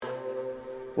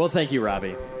Well, thank you,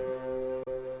 Robbie.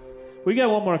 We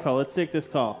got one more call. Let's take this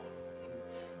call.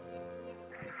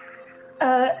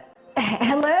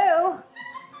 Hello.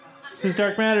 This is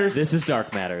Dark Matters. This is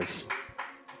Dark Matters.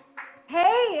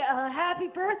 Hey, happy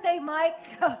birthday, Mike.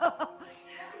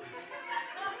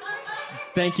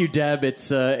 Thank you, Deb. It's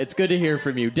good to hear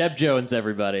from you. Deb Jones,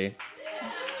 everybody.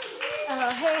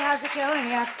 Hey, how's it going?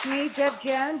 Yeah, it's me, Deb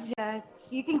Jones.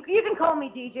 You can call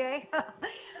me DJ.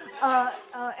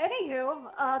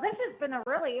 Anywho, this has been a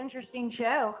really interesting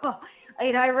show.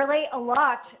 I relate a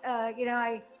lot.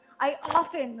 I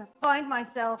often find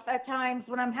myself at times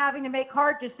when I'm having to make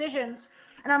hard decisions,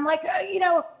 and I'm like,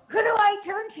 who do I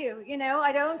turn to?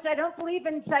 I don't believe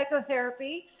in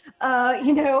psychotherapy.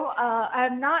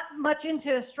 I'm not much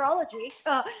into astrology.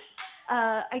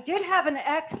 I did have an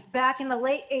ex back in the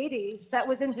late 80s that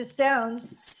was into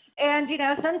stones. And,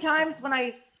 sometimes when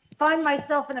I find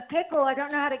myself in a pickle, I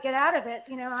don't know how to get out of it.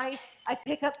 I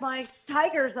pick up my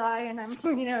tiger's eye and I'm,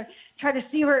 try to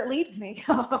see where it leads me.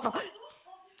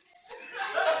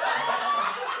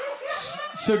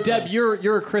 So, Deb,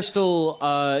 you're a crystal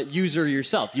user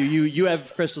yourself. You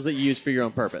have crystals that you use for your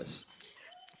own purpose.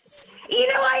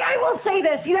 I will say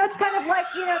this. It's kind of like,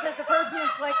 the person is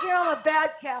like, I'm a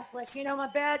bad Catholic. I'm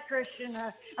a bad Christian.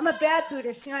 I'm a bad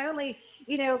Buddhist. I only,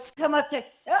 come up to,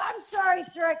 I'm sorry,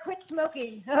 sir, I quit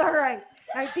smoking. All right.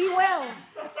 Be well.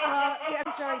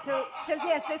 I'm sorry. So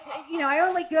yes, it's, I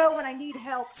only go when I need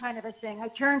help kind of a thing. I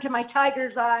turn to my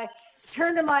tiger's eye,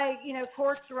 turn to my,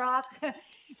 quartz rock.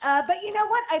 But you know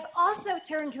what? I've also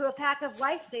turned to a pack of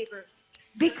lifesavers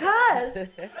because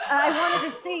I wanted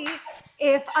to see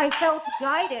if I felt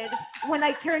guided when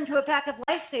I turned to a pack of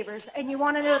lifesavers. And you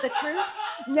want to know the truth?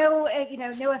 No,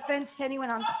 no offense to anyone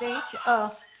on stage.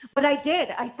 But I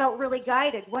did. I felt really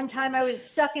guided. One time I was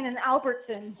stuck in an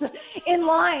Albertsons in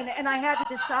line, and I had to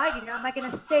decide, am I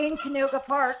going to stay in Canoga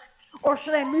Park or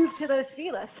should I move to Los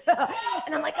Feliz?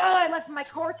 And I'm like, I left my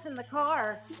quartz in the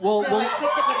car. So I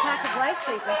picked up a pack of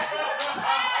lifesavers.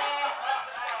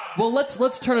 Well,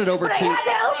 let's turn it over but to... I had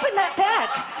to open that pack.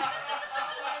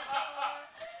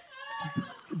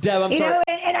 Deb, I'm sorry.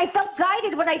 And I felt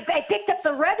guided when I picked up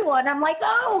the red one. I'm like,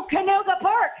 Canoga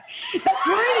Park. The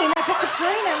green. I picked the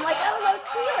green. I'm like, Los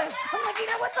Feliz. I'm like,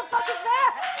 what the fuck is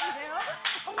that?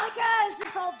 Oh my God, is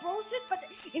this all bullshit? But,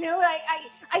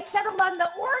 I settled on the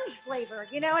orange flavor,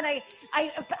 and I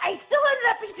still ended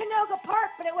up in Canoga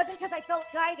Park, but it wasn't because I felt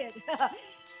guided.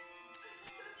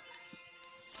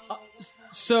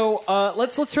 So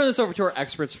let's turn this over to our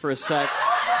experts for a sec.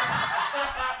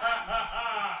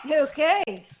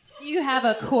 Okay. Do you have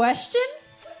a question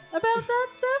about that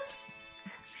stuff?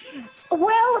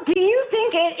 Well, do you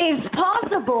think it is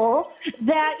possible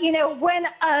that, when,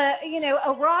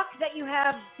 a rock that you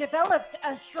have developed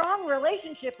a strong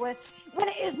relationship with, when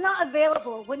it is not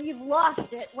available, when you've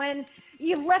lost it, when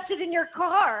you've left it in your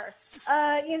car,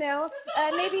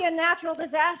 maybe a natural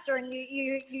disaster and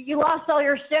you lost all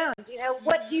your stones,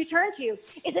 what do you turn to? Is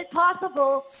it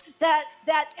possible that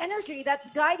that energy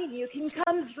that's guiding you can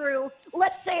come through,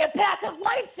 let's say, a pack of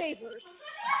lifesavers?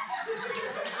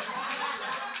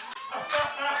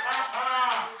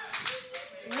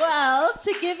 Well,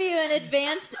 to give you an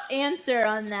advanced answer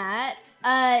on that,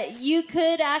 you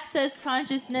could access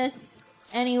consciousness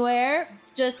anywhere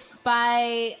just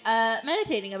by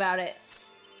meditating about it.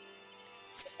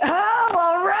 Oh,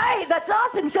 all right. That's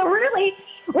awesome. So really,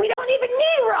 we don't even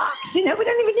need rocks. We don't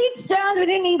even need stones. We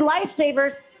don't need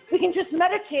lifesavers. We can just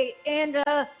meditate, and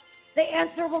the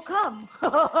answer will come.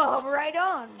 Right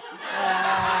on.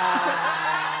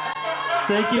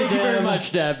 Thank you, Thank you very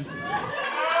much, Deb.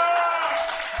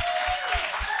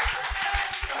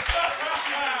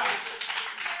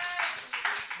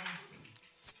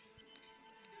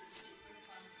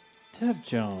 Deb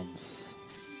Jones.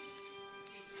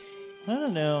 I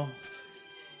don't know.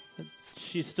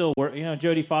 She's still working.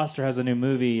 Jodie Foster has a new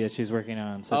movie that she's working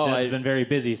on. So Deb's been very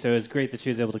busy. So it's great that she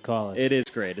was able to call us. It is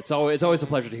great. It's always a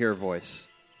pleasure to hear her voice.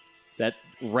 That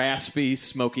raspy,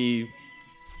 smoky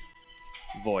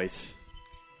voice.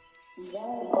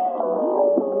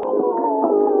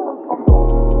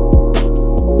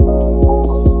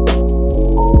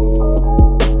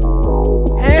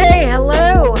 Hey,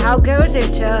 hello. How goes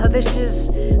it? This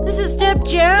is Deb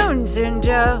Jones, and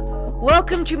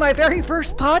welcome to my very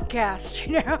first podcast.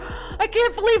 I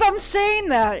can't believe I'm saying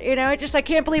that. I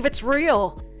can't believe it's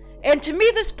real. And to me,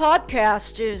 this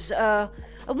podcast is, I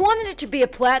wanted it to be a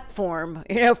platform,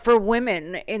 for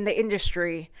women in the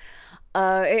industry.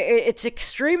 It's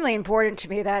extremely important to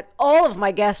me that all of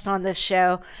my guests on this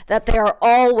show, that they are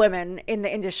all women in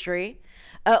the industry,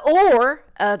 or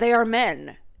they are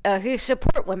men who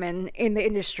support women in the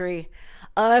industry.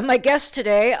 My guests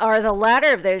today are the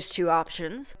latter of those two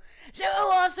options. So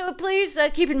also, please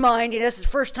keep in mind, this is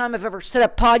the first time I've ever set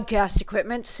up podcast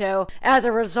equipment, so as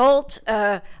a result,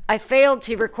 I failed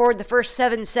to record the first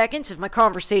 7 seconds of my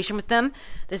conversation with them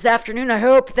this afternoon. I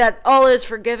hope that all is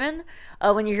forgiven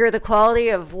when you hear the quality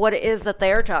of what it is that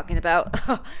they are talking about.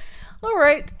 All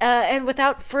right, and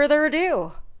without further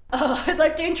ado, I'd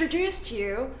like to introduce to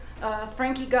you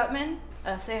Frankie Gutman.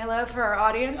 Say hello for our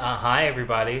audience. Hi,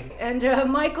 everybody. And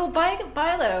Michael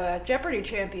Bilo, Jeopardy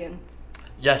champion.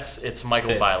 Yes, it's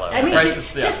Michael Bilo. I mean,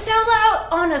 to sell out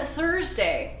on a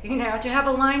Thursday, to have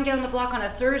a line down the block on a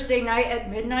Thursday night at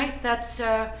midnight, that's,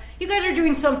 you guys are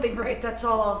doing something right. That's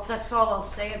all I'll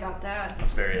say about that.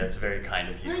 That's very kind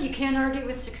of you. Well, you can't argue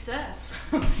with success.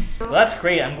 Well, that's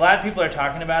great. I'm glad people are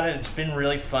talking about it. It's been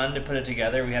really fun to put it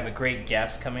together. We have a great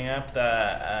guest coming up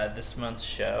this month's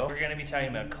show. We're going to be talking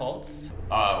about cults.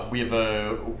 We have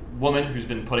a woman who's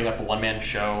been putting up a one-man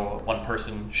show,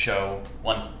 one-person show,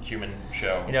 one human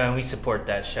show. And we support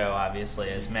that show, obviously,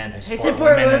 as men who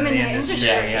support women in the industry.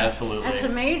 Yes, absolutely. That's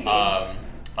amazing.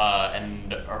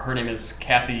 And her name is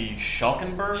Kathy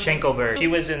Schenkelberg. She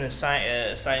was in the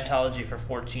Scientology for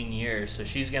 14 years, so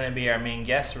she's going to be our main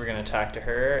guest. We're going to talk to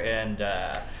her, and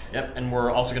Yep, and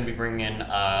we're also going to be bringing in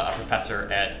a professor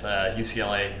at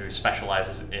UCLA who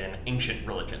specializes in ancient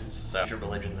religions, so ancient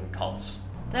religions and cults.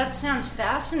 That sounds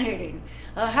fascinating.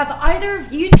 Have either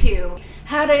of you two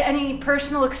had any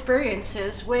personal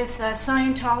experiences with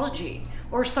Scientology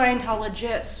or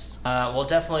Scientologists? Well,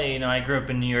 definitely, I grew up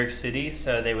in New York City,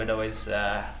 so they would always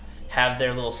have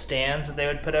their little stands that they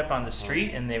would put up on the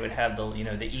street, and they would have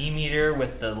the e-meter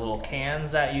with the little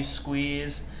cans that you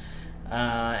squeeze.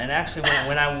 And actually,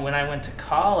 when I went to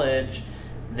college,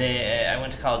 I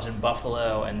went to college in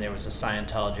Buffalo, and there was a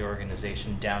Scientology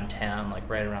organization downtown, like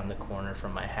right around the corner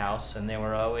from my house, and they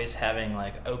were always having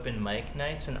like open mic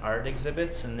nights and art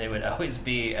exhibits, and they would always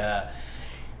be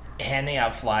handing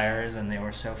out flyers, and they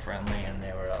were so friendly, and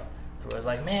they were it was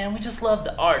like, man, we just love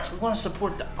the arts. We want to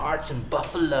support the arts in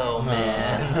Buffalo,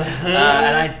 man. And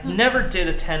I never did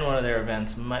attend one of their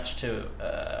events, much to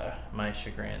my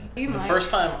chagrin. The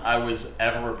first time I was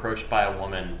ever approached by a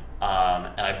woman,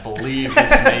 and I believe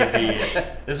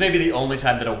this may be the only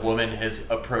time that a woman has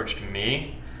approached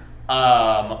me,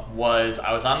 was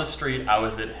I was on the street. I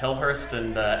was at Hillhurst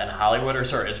and Hollywood,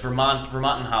 it's Vermont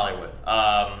and Hollywood,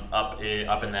 up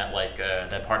in that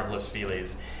that part of Los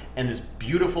Feliz. And this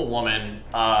beautiful woman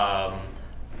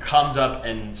comes up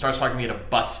and starts talking to me at a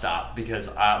bus stop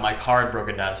because my car had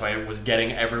broken down, so I was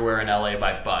getting everywhere in LA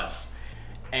by bus.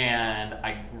 And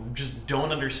I just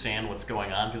don't understand what's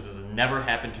going on because this has never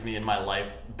happened to me in my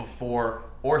life before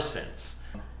or since.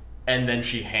 And then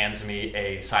she hands me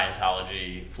a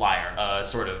Scientology flyer, a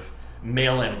sort of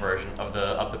mail-in version of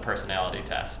the personality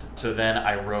test. So then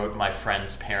I wrote my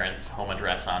friend's parents' home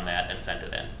address on that and sent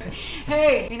it in.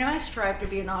 Hey, I strive to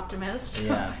be an optimist.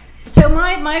 Yeah. So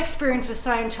my experience with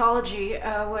Scientology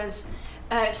was,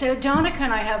 so Donica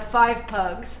and I have 5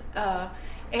 pugs.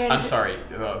 And I'm sorry,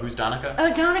 who's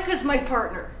Donica? Donica's my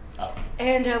partner. Oh.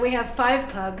 And we have 5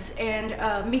 pugs,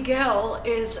 and Miguel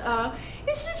is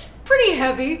this pretty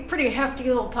hefty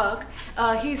little pug.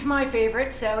 He's my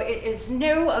favorite, so it is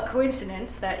no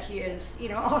coincidence that he is,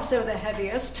 also the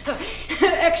heaviest.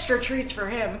 Extra treats for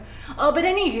him. But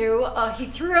anywho, he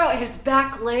threw out his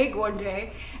back leg one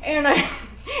day, and I...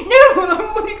 No,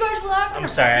 what are you guys laughing at? I'm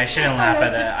sorry, I shouldn't laugh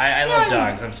at that. I love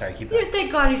dogs. I'm sorry, keep going.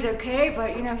 Thank God he's okay,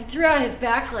 but, he threw out his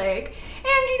back leg. And,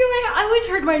 I always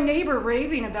heard my neighbor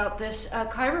raving about this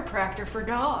chiropractor for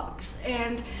dogs.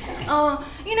 And, so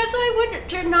I went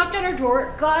to knocked on her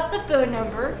door, got the phone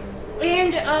number,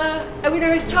 and, I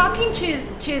was talking to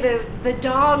the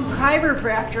dog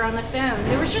chiropractor on the phone.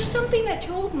 There was just something that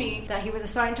told me that he was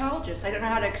a Scientologist. I don't know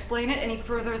how to explain it any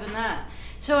further than that.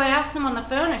 So I asked them on the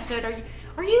phone, I said,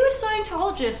 Are you a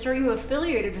Scientologist? Are you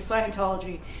affiliated with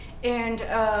Scientology? And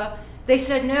they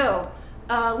said no.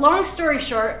 Long story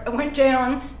short, I went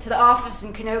down to the office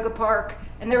in Canoga Park,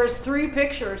 and there was 3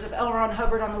 pictures of L. Ron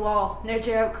Hubbard on the wall. No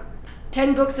joke.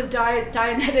 10 books of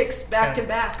Dianetics back to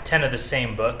back. 10 of the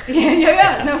same book.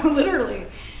 Yeah. No, literally.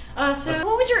 So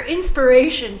what was your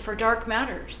inspiration for Dark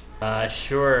Matters?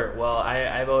 Sure. Well,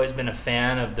 I've always been a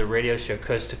fan of the radio show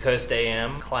Coast to Coast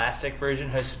AM, classic version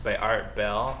hosted by Art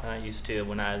Bell. I used to,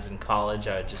 when I was in college,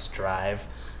 I would just drive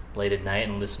late at night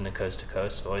and listen to Coast.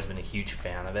 I've always been a huge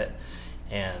fan of it.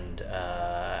 And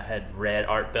I had read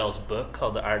Art Bell's book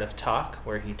called The Art of Talk,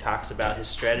 where he talks about his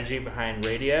strategy behind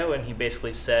radio, and he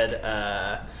basically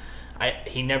said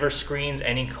he never screens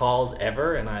any calls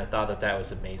ever, and I thought that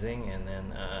was amazing. And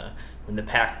then when the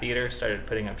Pack Theater started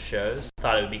putting up shows, I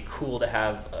thought it would be cool to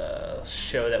have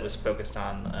show that was focused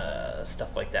on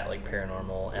stuff like that, like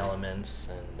paranormal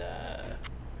elements and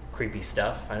creepy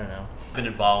stuff. I don't know. I've been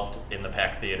involved in the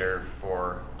Pack Theater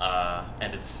for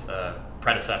and its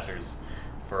predecessors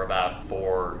for about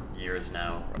 4 years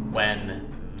now.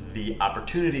 When the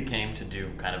opportunity came to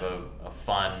do kind of a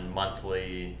fun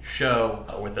monthly show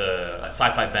with a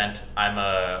sci-fi bent, I'm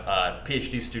a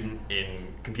PhD student in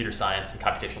computer science and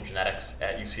computational genetics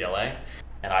at UCLA.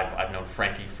 And I've known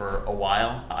Frankie for a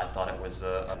while. I thought it was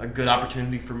a good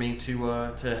opportunity for me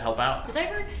to help out. Did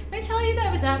I tell you that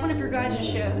I was at one of your guys'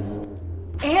 shows?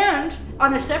 And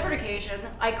on a separate occasion,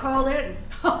 I called in.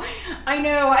 I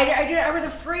know, I was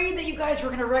afraid that you guys were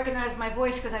going to recognize my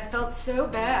voice because I felt so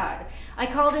bad. I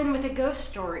called in with a ghost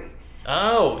story.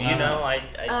 Oh, you know,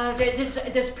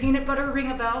 Does peanut butter ring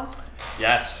a bell?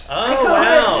 Yes. Oh, I called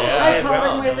wow. In, I called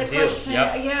in with a you. question.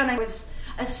 Yep. Yeah, and I was,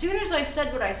 as soon as I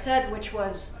said what I said, which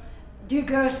was, do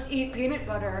ghosts eat peanut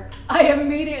butter? I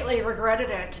immediately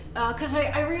regretted it because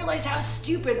I realized how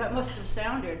stupid that must have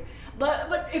sounded.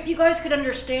 But if you guys could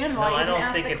understand why you even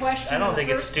asked the question, I don't think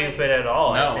it's stupid at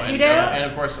all. No, I think. You do? And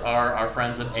of course our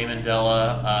friends at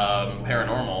Amandella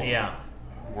Paranormal Yeah.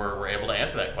 were able to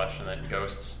answer that question, that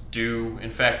ghosts do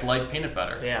in fact like peanut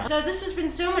butter. Yeah. So this has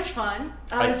been so much fun.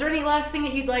 Is there any last thing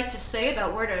that you'd like to say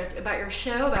about about your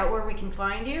show, about where we can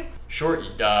find you? Sure.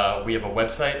 We have a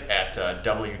website at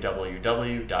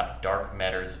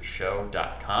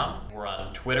www.darkmattersshow.com. We're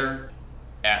on Twitter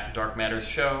at Dark Matters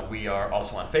Show. We are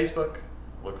also on Facebook.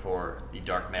 Look for the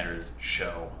Dark Matters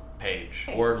Show page,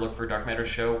 or look for Dark Matters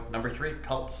Show #3,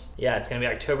 Cults. Yeah, it's going to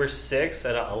be October 6th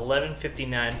at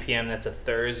 11:59 p.m. That's a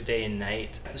Thursday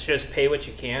night. The show's Pay What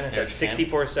You Can. It's at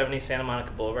 6470 Santa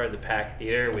Monica Boulevard, the Pack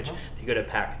Theater, which if you go to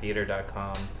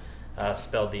packtheater.com,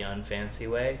 spelled the unfancy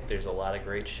way, there's a lot of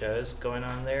great shows going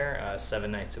on there,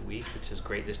 7 nights a week, which is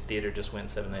great. This theater just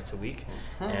went 7 nights a week,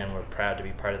 and we're proud to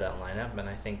be part of that lineup. And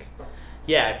I think,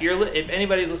 yeah, if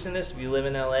anybody's listening to this, if you live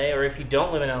in LA, or if you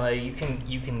don't live in LA, you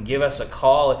can give us a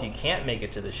call if you can't make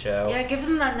it to the show. Yeah, give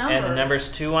them that number. And the number's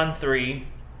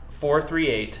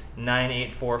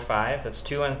 213-438-9845. That's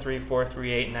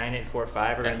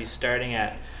 213-438-9845. We're going to be starting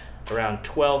at around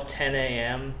 10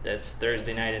 a.m. That's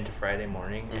Thursday night into Friday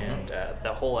morning. And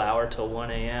the whole hour till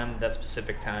 1 a.m., that's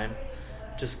Pacific time.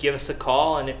 Just give us a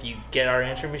call, and if you get our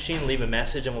answering machine, leave a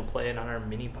message, and we'll play it on our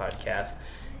mini podcast.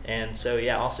 And so,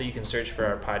 yeah, also you can search for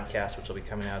our podcast, which will be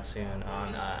coming out soon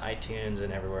on iTunes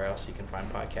and everywhere else you can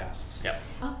find podcasts. Yep.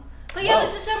 But yeah,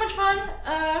 this is so much fun.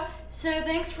 So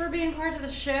thanks for being part of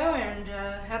the show, and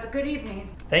have a good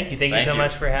evening. Thank you so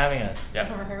much for having us.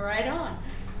 Yep. Right on.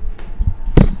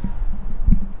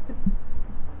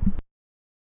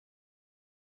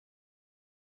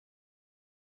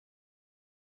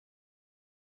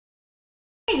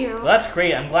 Well, that's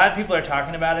great. I'm glad people are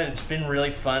talking about it. It's been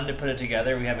really fun to put it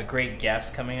together. We have a great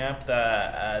guest coming up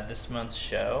this month's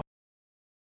show.